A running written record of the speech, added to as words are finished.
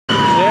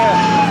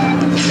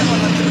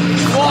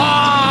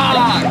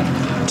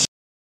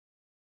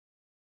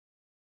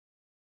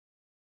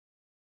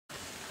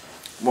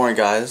Morning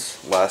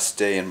guys, last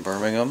day in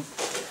Birmingham.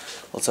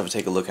 Let's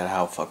take a look at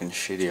how fucking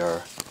shitty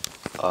our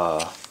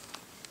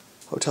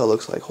hotel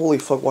looks like. Holy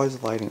fuck, why is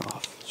the lighting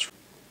off?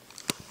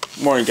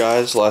 Morning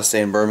guys, last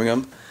day in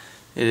Birmingham.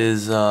 It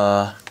is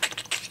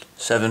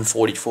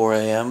 7:44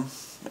 a.m.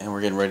 and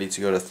we're getting ready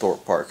to go to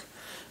Thorpe Park.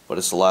 But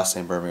it's the last day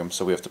in Birmingham,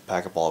 so we have to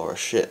pack up all of our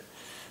shit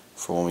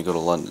for when we go to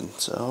London.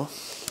 So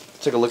let's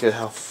take a look at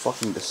how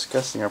fucking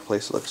disgusting our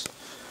place looks.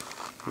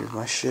 Here's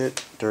my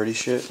shit, dirty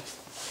shit,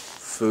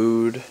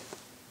 food,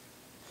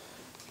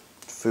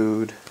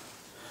 and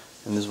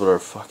this is what our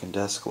fucking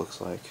desk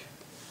looks like.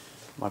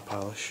 My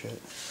pile of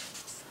shit,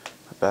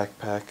 my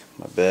backpack,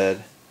 my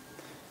bed,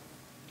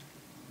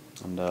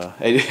 and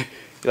hey, you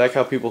like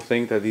how people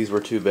think that these were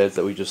two beds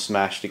that we just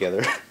smashed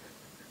together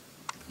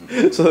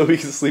so that we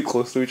can sleep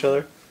close to each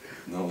other?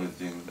 The only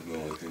thing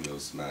that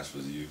was smashed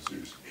was you,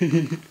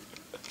 seriously.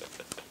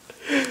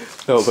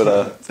 No,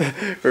 but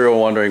we were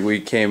wondering, we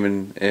came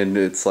in and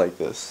it's like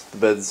this. The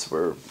beds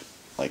were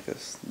like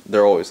this.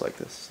 They're always like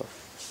this. So.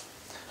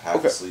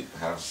 Half sleep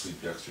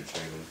extra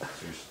training.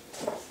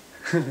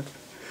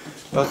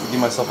 About to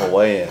give myself a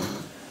weigh-in.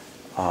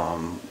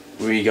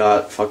 We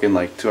got fucking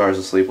like 2 hours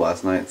of sleep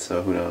last night,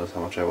 so who knows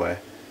how much I weigh.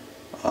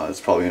 It's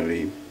probably gonna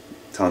be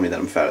telling me that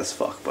I'm fat as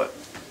fuck, but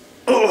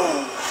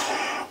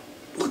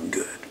looking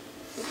good.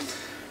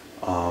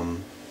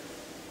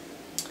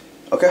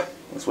 Okay,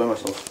 let's weigh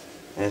myself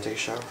and take a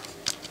shower.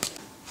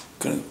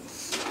 Gonna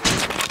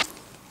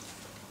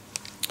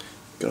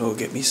go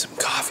get me some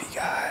coffee,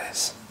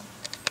 guys.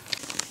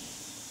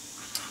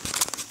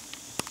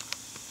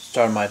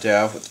 Started my day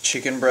off with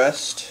chicken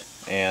breast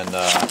and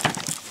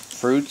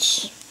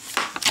fruits.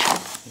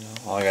 You know,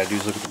 all I gotta do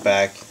is look at the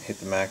back, hit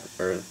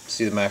the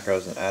see the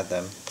macros and add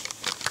them.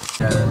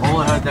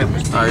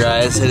 Alright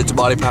guys, hit it to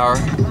body power.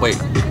 Wait,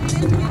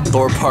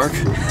 Thorpe Park,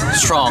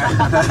 strong.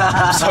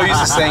 I'm so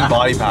used to saying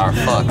body power.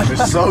 Fuck. We're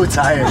so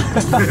tired.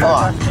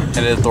 Fuck.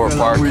 Hit it at Thorpe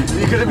Park. You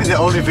could have been the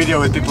only video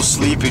with people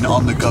sleeping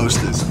on the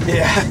coasters.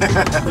 Yeah.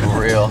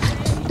 For real.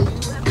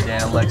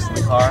 Dan and Lex in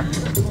the car.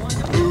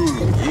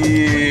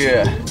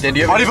 Yeah. Dan, do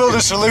you have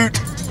bodybuilder salute.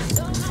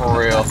 For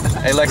real.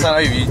 Hey Lex, I know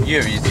you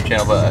have a YouTube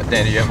channel, but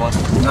Dan, do you have one?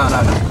 No.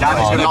 Dan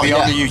is going to be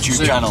on the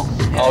YouTube channel.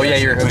 Oh yeah,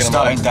 you're hooking him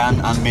up. We're starting Dan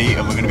and me,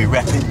 and we're going to be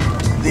repping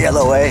the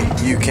LOA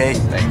UK.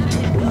 Thank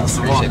you. That's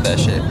the Appreciate that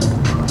shit.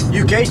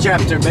 UK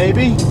chapter,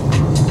 baby.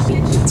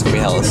 It's gonna be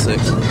hella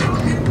sick.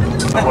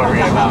 Don't worry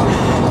about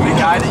the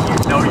guy that you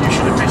know you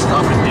should have pissed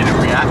off and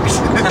didn't react.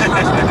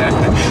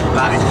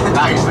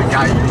 that is the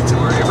guy you need to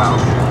worry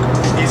about.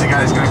 He's the guy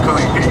that's going to come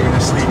and get you in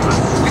a sleeper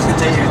and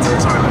take you into the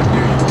toilet,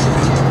 dude.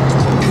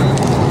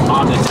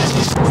 On the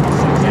tennis.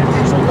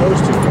 So those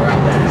two are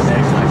out there and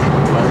they're like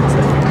loads of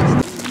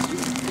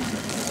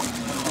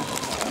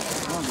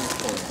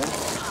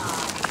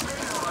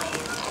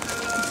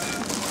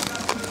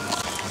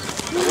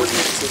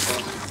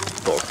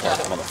Thorpe Park,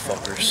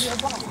 motherfuckers.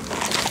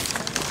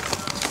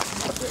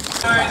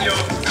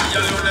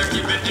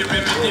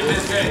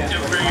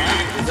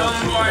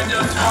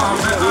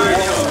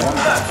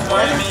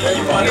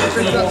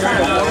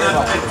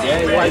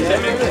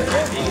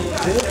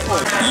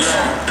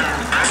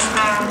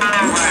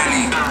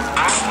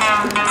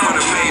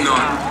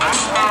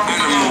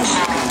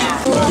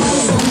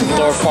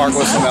 Thorpe Park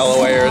with some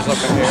LOAers up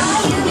in here.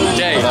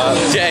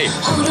 Jay.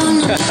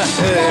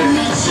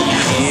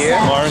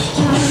 Yeah. Lauren.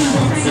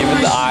 Even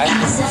the eye.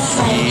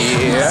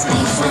 Yeah.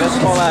 That's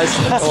all nice.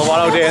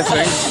 Lovato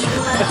dancing.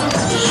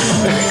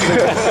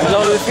 No,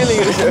 the feeling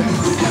is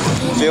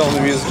feeling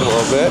the music a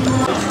little bit.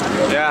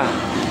 Yeah.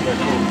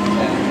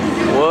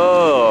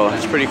 Whoa,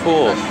 that's pretty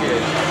cool.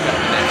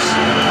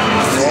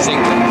 This is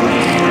England.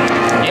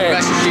 Hey.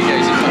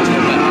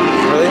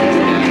 Really?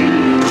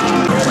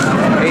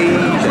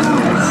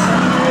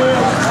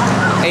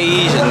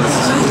 Asians.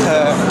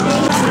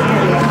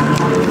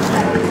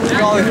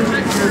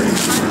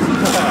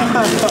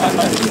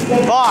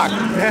 Fuck!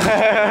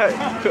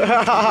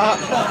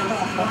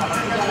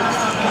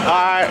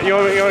 Alright, you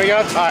want to go?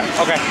 Alright,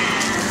 okay.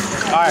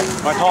 Alright,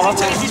 my call up.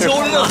 He's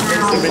holding up.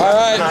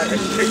 Alright.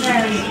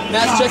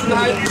 Matt's checking the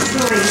height.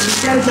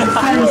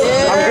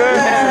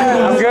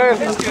 I'm good.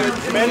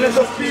 Man, there's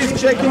a piece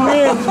checking in.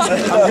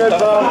 I'm good,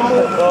 bro.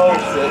 Oh,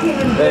 shit.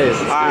 Hey.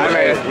 Alright, I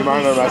made it. You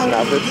mind my matching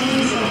outfits?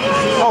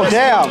 Oh,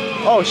 damn.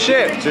 Oh,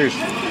 shit. Cheers.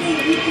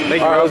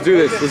 Thank you. Alright, let's do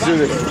this.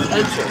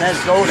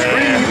 Let's go.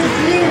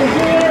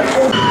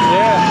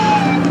 Yeah.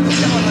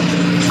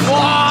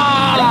 Fuck!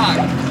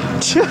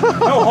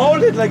 No,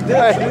 hold it like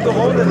this. You can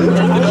hold it.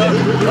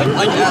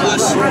 Like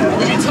Ogus.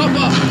 We need top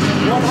up.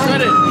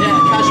 Shred it.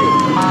 Yeah, casual.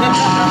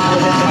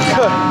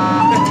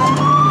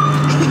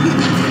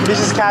 He's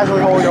just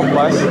casually holding up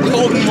plus.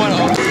 Holding one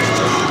up.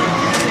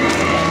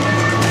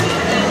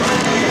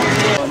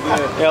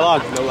 Yeah,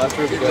 look. No left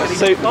roof.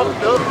 Safe.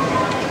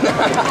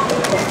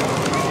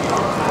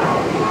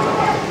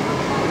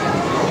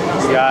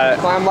 Got it.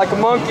 Climb like a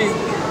monkey.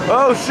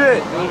 Oh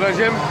shit! You wanna go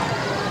gym?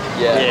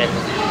 Yeah.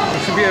 You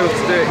should be able to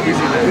do it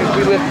easy.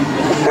 We lift.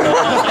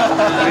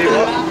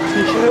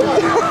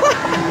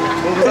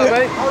 What was that,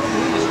 mate?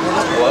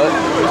 What?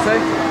 What did you say?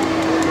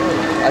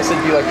 I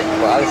said you like.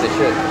 Well, I didn't say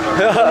shit.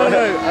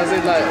 No. As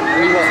in like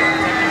we want.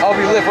 Oh,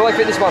 we live. We're like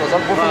fitness models.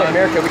 We're from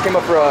America. We came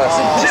up for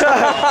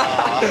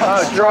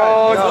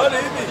strong.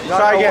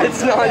 Try again.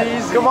 It's not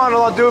easy. Come on,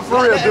 I'll do it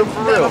for real. Do it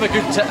for real.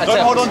 Don't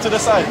hold on to the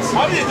sides.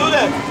 How do you do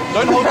that?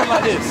 Don't hold on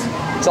like this.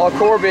 It's all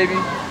core, baby.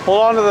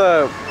 Hold on to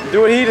the.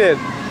 Do what he did.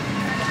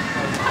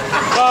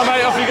 Oh,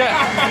 mate, off you get.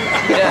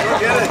 Yeah.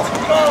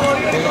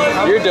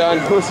 You're done.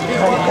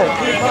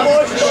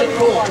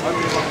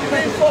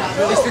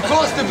 It's the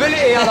core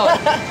stability, Alan.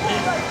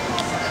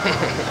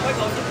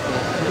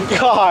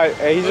 God,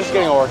 hey, he's just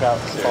getting a workout.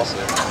 Seriously.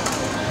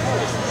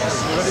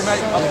 Ready,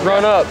 mate? I'm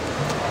grown up.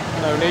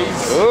 No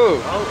knees. Ooh.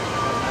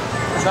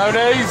 No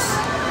knees.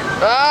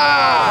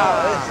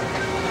 Ah!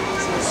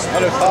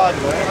 That is hard,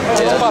 man.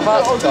 It's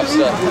tough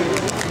stuff.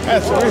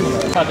 That's really.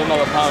 Had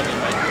another pound in,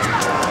 mate.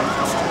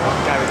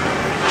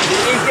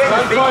 He's getting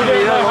Don't try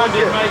doing no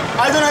handed, mate.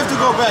 I don't have to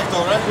go back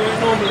though, right? Do it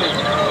normally.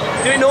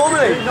 Do it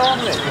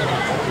normally.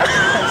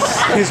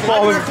 He's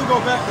falling. to go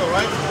back though,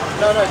 right?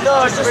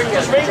 No, just ring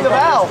the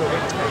bell.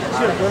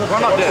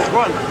 Run up there,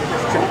 run.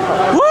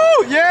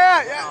 Woo!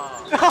 Yeah!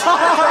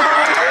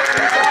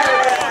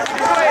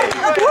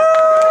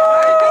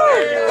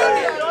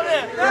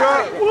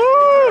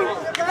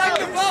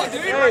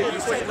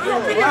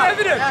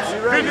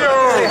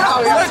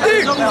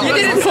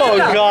 Oh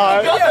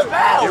God!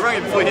 You're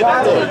running before you hit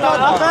that door.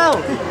 Not bell.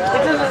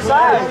 It doesn't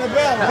say.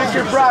 Pick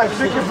your prize,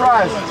 pick your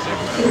prize.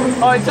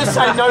 Oh, it does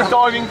say no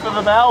diving for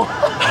the bell.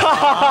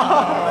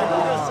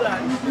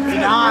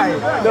 Deny.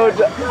 No.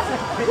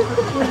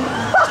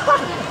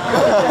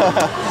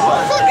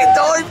 Fucking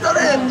dived on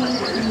it.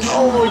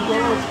 Oh my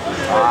God.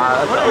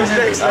 What was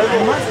next?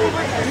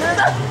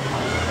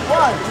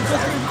 Why? You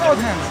just need both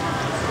hands.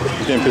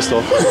 He's getting pissed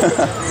off. He's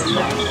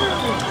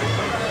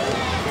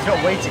not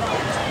waiting.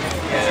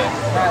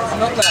 It's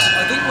not that.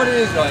 I think what it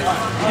is, like,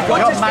 You've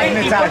got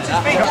magnetized.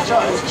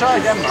 Let's try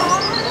again, man.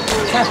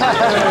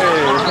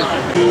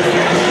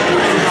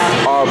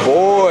 Our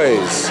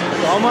boys.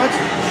 How much?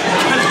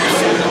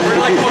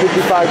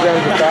 55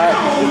 grams of fat,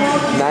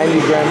 90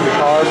 grams of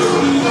carbs,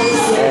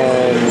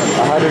 and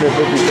 150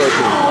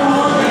 protein.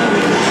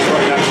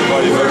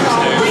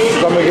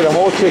 So I'm gonna get a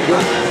whole chicken. I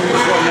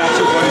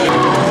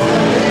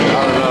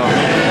don't know.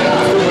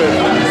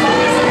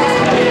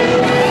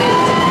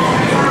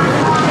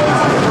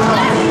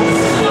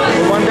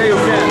 One day you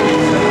can.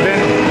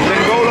 Then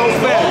go low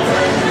fat.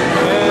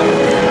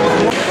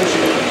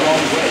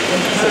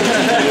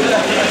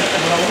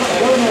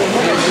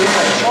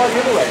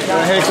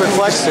 Hey, quick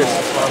flexors.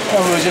 We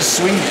were just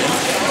swinging.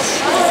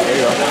 There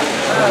you go.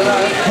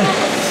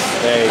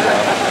 There you go.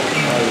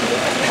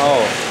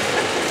 Oh.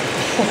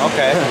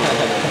 Okay.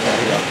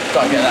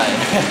 gotta get that in.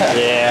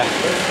 Yeah.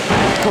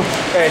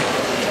 Hey,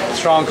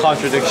 strong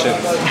contradiction.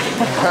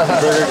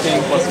 Burger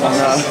King plus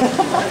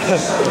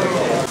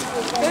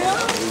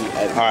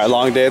Alright,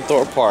 long day at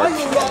Thorpe Park.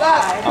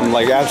 I'm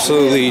like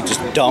absolutely just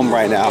dumb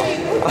right now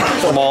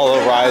from all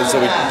the rides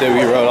that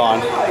we rode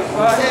on.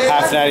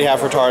 Half natty,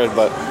 half retarded,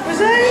 but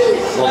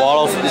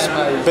Lovato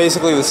is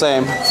basically the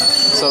same.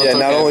 So Yeah,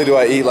 not only do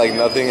I eat like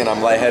nothing and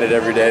I'm lightheaded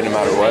every day no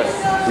matter what,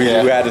 we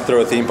had to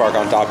throw a theme park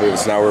on top of it,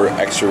 so now we're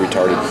extra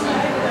retarded.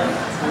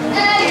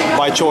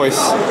 by choice.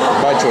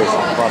 By choice.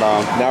 But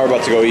now we're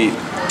about to go eat.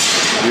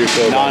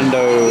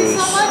 Nando's.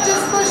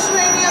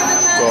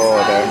 Go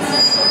there.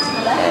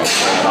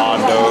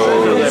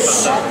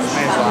 Nando's.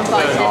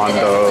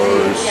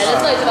 Nando's. Yeah,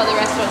 there's loads of other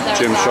restaurants there.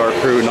 Jim Shark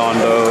Crew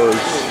Nando's.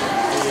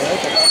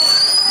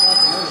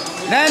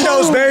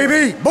 Nando's,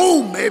 baby.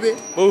 Boom, baby.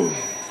 Boom.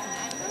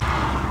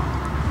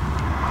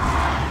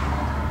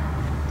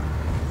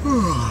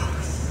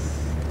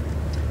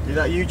 Did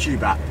that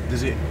YouTube app,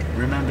 does it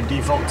remember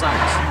default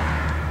tags?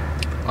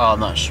 Oh, I'm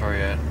not sure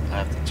yet. I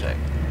have to check.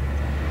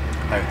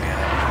 I don't think I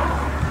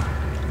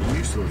have. It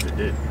used to if it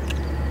did.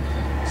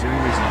 It's the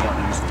only reason I don't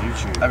use the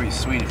YouTube. That'd be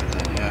sweet if it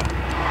did, yeah.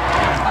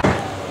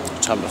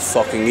 Time to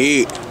fucking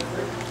eat.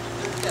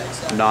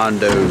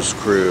 Nando's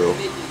Crew.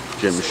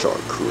 Jim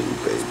Shark Crew,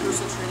 baby.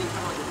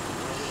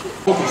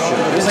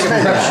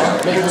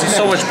 It's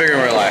so much bigger in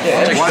real life.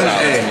 Check this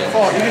out.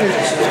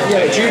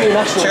 Junior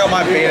Nationals. Check out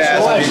my big ass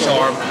beach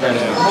arm.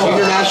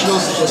 Junior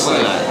Nationals is just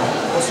like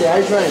what's the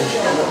age range?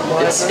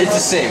 It's the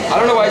same. I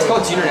don't know why it's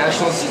called Junior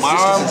Nationals. It's My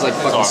just 'cause arm? it's like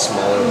fucking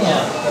smaller.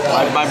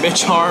 My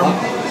bitch arm.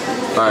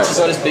 Alright. It's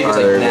not as big as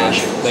like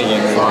National. Thank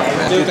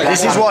you.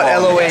 This is what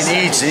LOA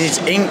needs. It needs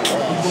ink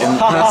in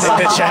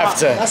the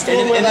chapter. That's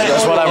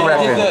what I'm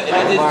repping.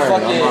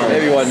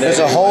 Maybe one day. There's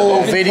a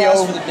whole video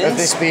of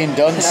this being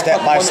done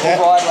step by step.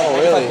 Oh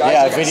really?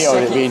 Yeah, a video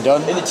of it being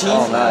done. In the team.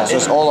 Oh man, so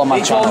it's all on my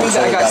channel.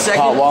 So guys,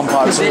 part 1,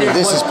 part 2.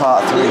 This is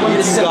part 3.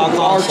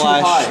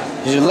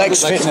 You do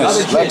Lex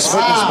Fitness, Lex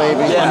Fitness,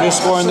 baby.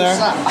 Underscore in there?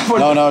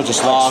 No,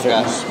 just Lex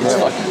Fitness.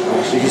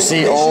 You can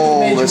see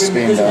all this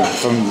being done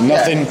from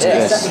nothing to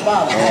this.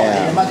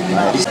 Yeah.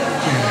 Nice.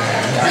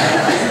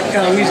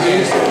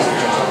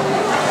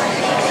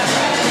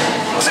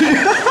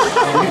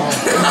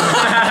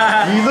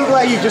 You look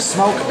like you just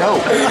smoke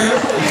dope.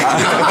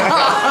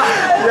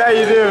 Yeah,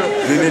 you do.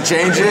 Did it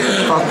change it?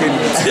 Fucking.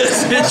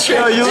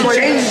 No, you look like.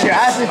 Changes your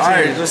attitude.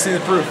 Alright, let's see the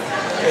proof.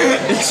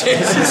 It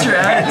changes your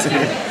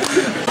attitude.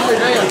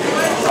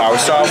 Alright, we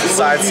start off with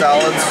side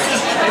salads.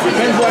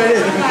 Depends what it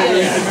is.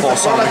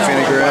 Balsamic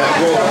vinaigrette.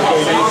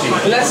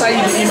 But let's say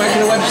you're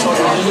making a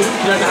website and you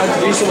don't know how to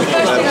do something.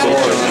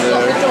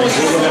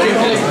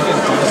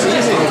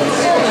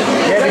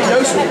 Yeah, the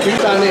coast will keep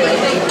down here.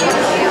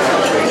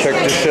 Check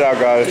this shit out,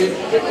 guys.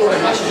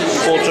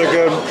 Full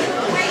chicken,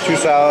 2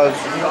 salads,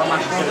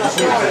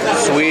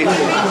 sweet,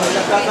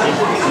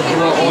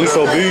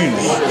 miso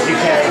beans.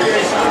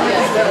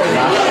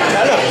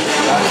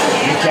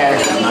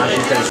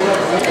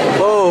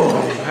 Oh,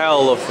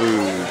 hella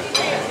food.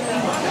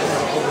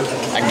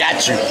 I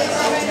got you.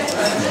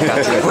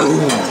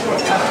 Boom.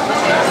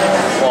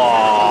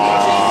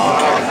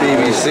 Wow.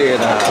 BBC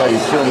and That's how you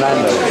kill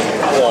Nando's.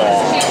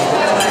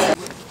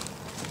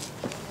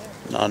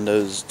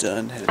 Nando's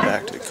done, headed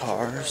back to the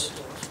cars.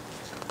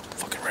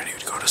 Fucking ready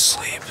to go to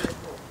sleep.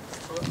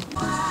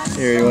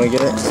 Here, you wanna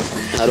get it?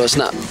 How do I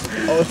snap?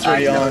 Oh, it's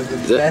already on.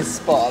 The best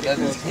spot I've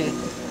ever seen.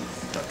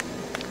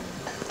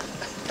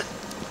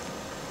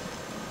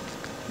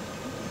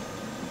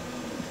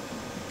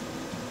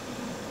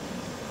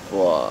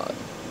 What?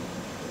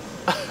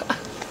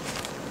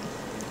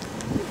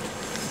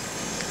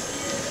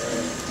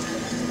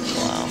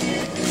 Wow.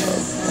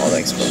 Oh,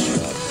 thanks, bro.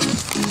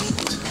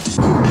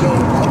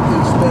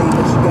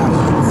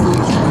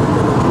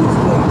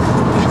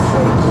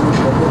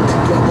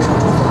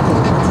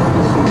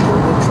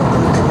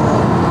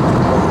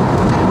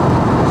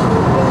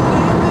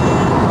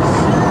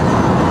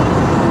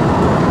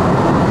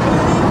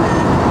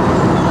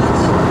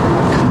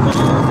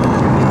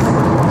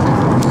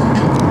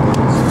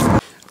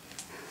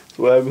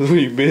 What happens when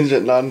you binge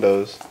at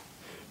Nando's?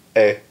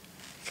 Hey,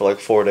 for like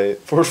 4 days.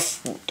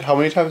 How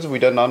many times have we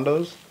done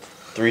Nando's?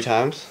 3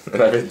 times?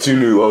 And I've had 2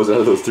 new lows out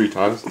of those 3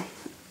 times.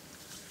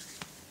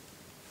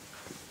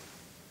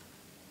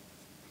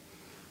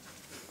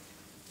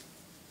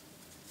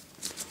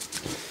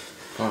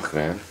 Fuck,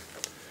 man.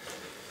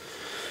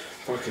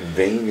 Fucking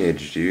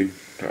veinage, dude.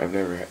 I've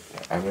never had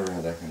that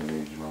kind of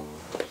veinage in my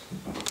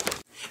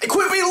life. Hey,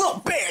 quit being a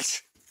little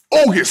bitch!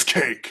 Ogus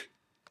cake!